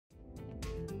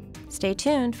Stay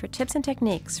tuned for tips and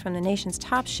techniques from the nation's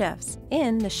top chefs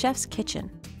in the Chef's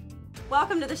Kitchen.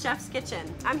 Welcome to the Chef's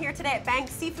Kitchen. I'm here today at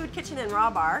Banks Seafood Kitchen and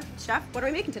Raw Bar. Chef, what are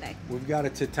we making today? We've got a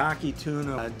tataki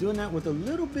tuna. Doing that with a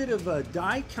little bit of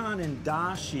daikon and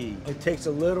dashi. It takes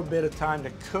a little bit of time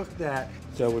to cook that.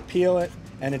 So we peel it,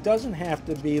 and it doesn't have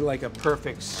to be like a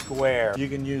perfect square. You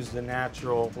can use the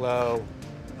natural flow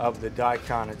of the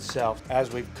daikon itself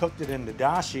as we've cooked it in the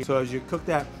dashi. So as you cook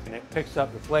that, and it picks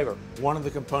up the flavor. One of the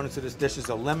components of this dish is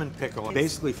a lemon pickle,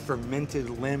 basically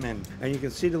fermented lemon. And you can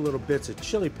see the little bits of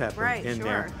chili pepper in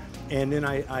there. And then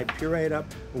I puree it up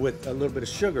with a little bit of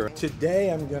sugar.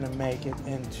 Today I'm gonna make it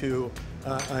into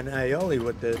an aioli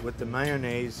with the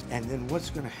mayonnaise. And then what's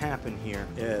gonna happen here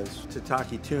is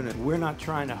tataki tuna. We're not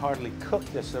trying to hardly cook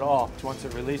this at all. Once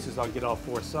it releases, I'll get all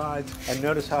four sides. And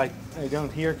notice how I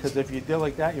don't here, because if you do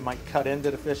like that, you might cut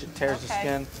into the fish, it tears the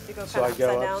skin. So I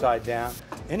go upside down.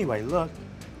 Anyway, look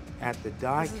at the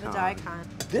daikon. This is the daikon.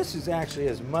 This is actually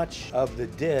as much of the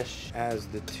dish as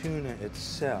the tuna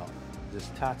itself. This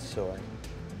tatsoi.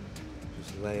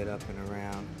 Just lay it up and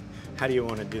around. How do you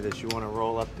want to do this? You want to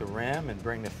roll up the rim and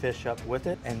bring the fish up with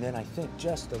it, and then I think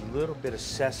just a little bit of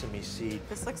sesame seed.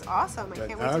 This looks awesome. I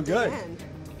can't wait to dig in.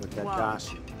 With that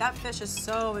dashi. That fish is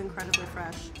so incredibly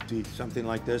fresh. See something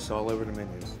like this all over the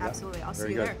menus. Absolutely. I'll see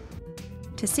Very you good. there.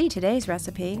 To see today's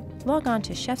recipe, log on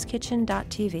to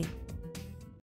chefskitchen.tv.